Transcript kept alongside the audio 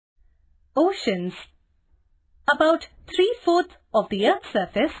Oceans. About 3/4 of the Earth's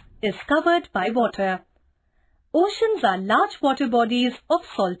surface is covered by water. Oceans are large water bodies of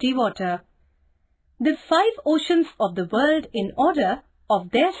salty water. The 5 oceans of the world in order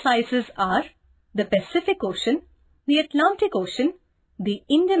of their sizes are the Pacific Ocean, the Atlantic Ocean, the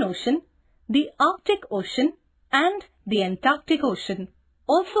Indian Ocean, the Arctic Ocean, and the Antarctic Ocean,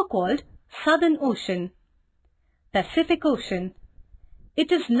 also called Southern Ocean. Pacific Ocean. It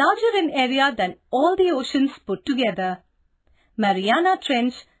is larger in area than all the oceans put together. Mariana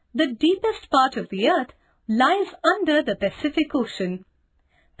Trench, the deepest part of the earth, lies under the Pacific Ocean.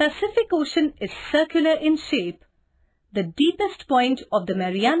 Pacific Ocean is circular in shape. The deepest point of the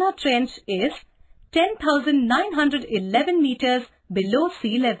Mariana Trench is 10,911 meters below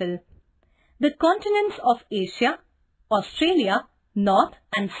sea level. The continents of Asia, Australia, North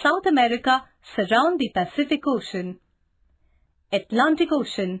and South America surround the Pacific Ocean. Atlantic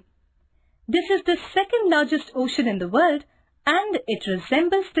Ocean. This is the second largest ocean in the world and it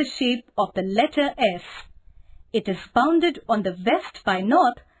resembles the shape of the letter S. It is bounded on the west by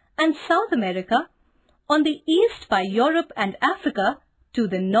North and South America, on the east by Europe and Africa, to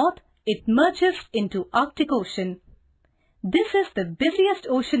the north it merges into Arctic Ocean. This is the busiest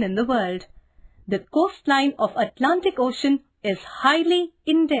ocean in the world. The coastline of Atlantic Ocean is highly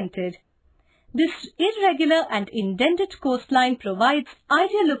indented. This irregular and indented coastline provides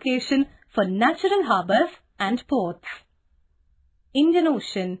ideal location for natural harbors and ports. Indian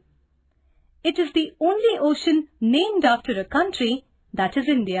Ocean. It is the only ocean named after a country, that is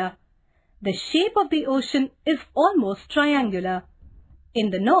India. The shape of the ocean is almost triangular.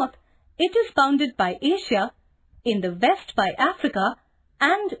 In the north, it is bounded by Asia, in the west by Africa,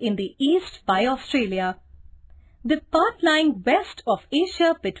 and in the east by Australia. The part lying west of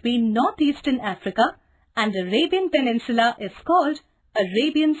Asia between northeastern Africa and Arabian Peninsula is called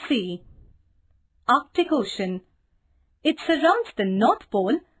Arabian Sea. Arctic Ocean. It surrounds the North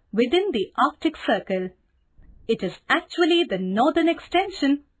Pole within the Arctic Circle. It is actually the northern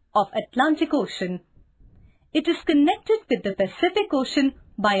extension of Atlantic Ocean. It is connected with the Pacific Ocean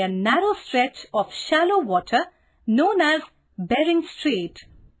by a narrow stretch of shallow water known as Bering Strait.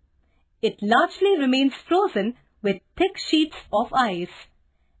 It largely remains frozen with thick sheets of ice.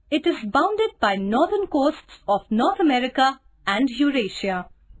 It is bounded by northern coasts of North America and Eurasia.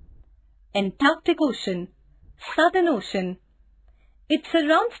 Antarctic Ocean. Southern Ocean. It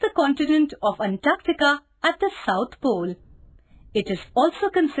surrounds the continent of Antarctica at the South Pole. It is also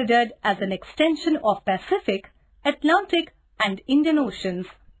considered as an extension of Pacific, Atlantic and Indian Oceans.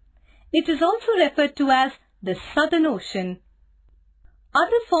 It is also referred to as the Southern Ocean.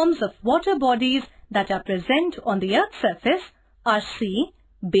 Other forms of water bodies that are present on the Earth's surface are sea,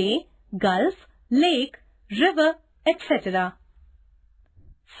 bay, gulf, lake, river, etc.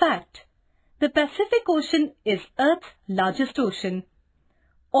 Fact: the Pacific Ocean is Earth's largest ocean.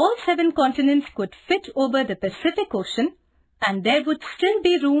 All 7 continents could fit over the Pacific Ocean and there would still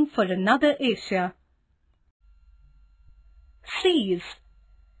be room for another Asia. Seas.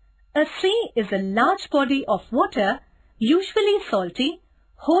 A sea is a large body of water, usually salty,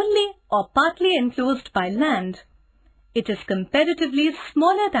 wholly or partly enclosed by land. It is comparatively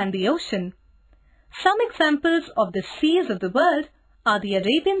smaller than the ocean. Some examples of the seas of the world are the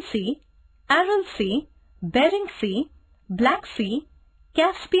Arabian Sea, Aral Sea, Bering Sea, Black Sea,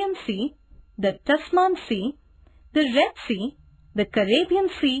 Caspian Sea, the Tasman Sea, the Red Sea, the Caribbean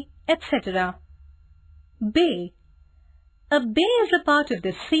Sea, etc. Bay. A bay is a part of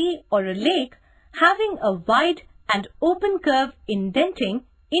the sea or a lake having a wide and open curve indenting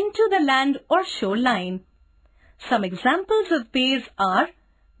into the land or shoreline. Some examples of bays are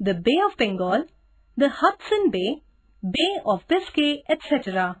the Bay of Bengal, the Hudson Bay, Bay of Biscay,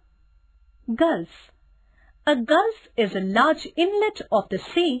 etc. Gulf. A gulf is a large inlet of the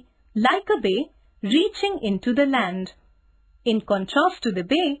sea, like a bay, reaching into the land. In contrast to the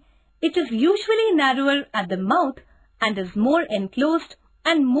bay, it is usually narrower at the mouth and is more enclosed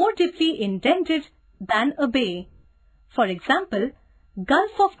and more deeply indented than a bay. For example,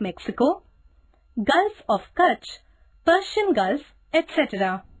 Gulf of Mexico, Gulf of Kutch, Persian Gulf,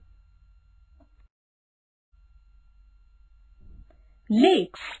 etc.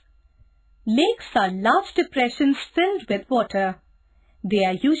 Lakes. Lakes are large depressions filled with water. They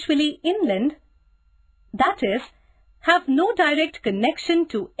are usually inland, that is, have no direct connection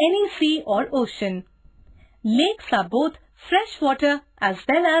to any sea or ocean. Lakes are both fresh water as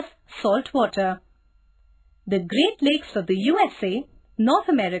well as salt water. The Great Lakes of the USA, North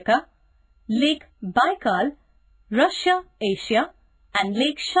America, Lake Baikal, Russia, Asia, and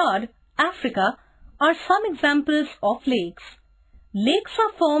Lake Chad, Africa, are some examples of lakes. Lakes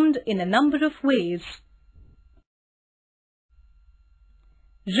are formed in a number of ways.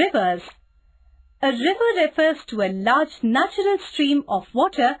 Rivers. A river refers to a large natural stream of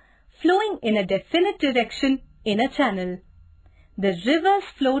water flowing in a definite direction in a channel. The rivers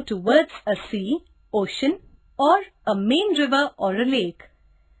flow towards a sea, ocean, or a main river or a lake.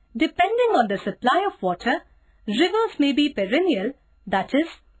 Depending on the supply of water, rivers may be perennial, that is,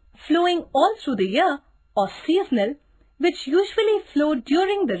 flowing all through the year, or seasonal, which usually flow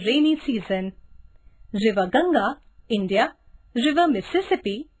during the rainy season. River Ganga, India, River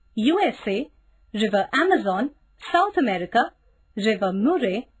Mississippi, USA, River Amazon, South America, River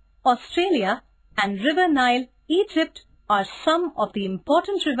Murray, Australia, and River Nile, Egypt are some of the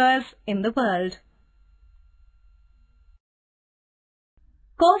important rivers in the world.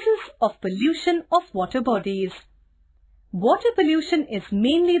 Causes of pollution of water bodies. Water pollution is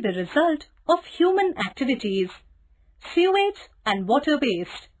mainly the result of human activities, sewage and water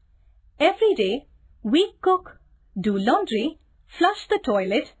waste. Every day, we cook, do laundry, flush the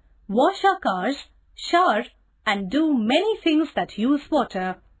toilet, wash our cars, shower, and do many things that use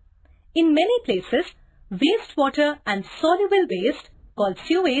water. In many places, wastewater and soluble waste, called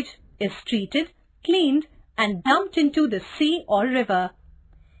sewage, is treated, cleaned, and dumped into the sea or river.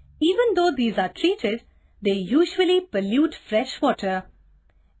 Even though these are treated, they usually pollute fresh water.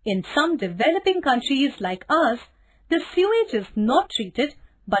 In some developing countries like ours, the sewage is not treated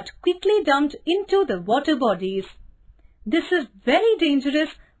but quickly dumped into the water bodies. This is very dangerous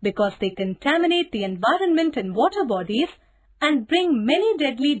because they contaminate the environment and water bodies and bring many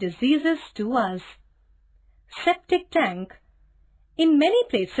deadly diseases to us. Septic tank. In many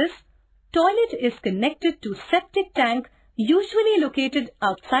places, toilet is connected to septic tank usually located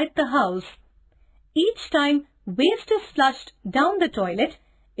outside the house. Each time waste is flushed down the toilet,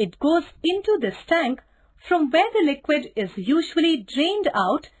 it goes into this tank from where the liquid is usually drained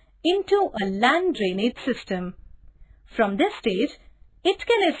out into a land drainage system. From this stage, it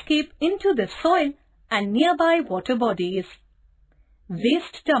can escape into the soil and nearby water bodies.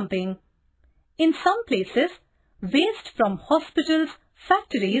 Waste dumping. In some places, waste from hospitals,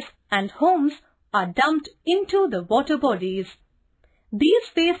 factories and homes are dumped into the water bodies.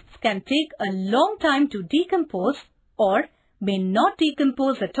 These wastes can take a long time to decompose or may not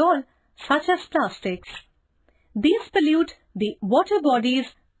decompose at all, such as plastics. These pollute the water bodies,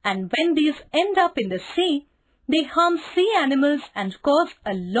 and when these end up in the sea, they harm sea animals and cause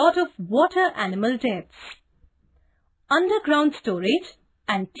a lot of water animal deaths. Underground storage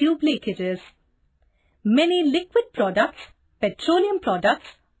and tube leakages. Many liquid products, petroleum products,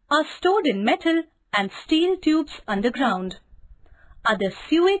 are stored in metal and steel tubes underground. Other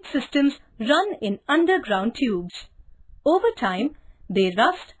sewage systems run in underground tubes. Over time, they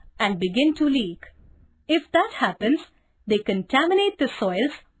rust and begin to leak. If that happens, they contaminate the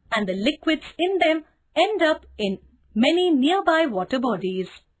soils and the liquids in them end up in many nearby water bodies.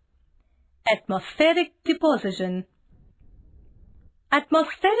 Atmospheric deposition.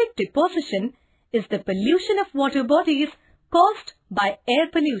 Atmospheric deposition is the pollution of water bodies caused by air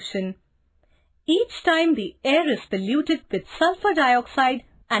pollution. Each time the air is polluted with sulfur dioxide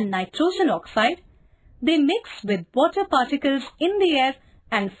and nitrogen oxide, they mix with water particles in the air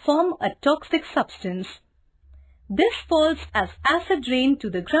and form a toxic substance. This falls as acid rain to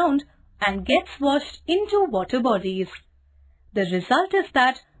the ground and gets washed into water bodies. The result is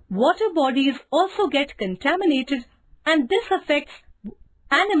that water bodies also get contaminated, and this affects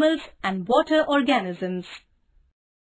animals and water organisms.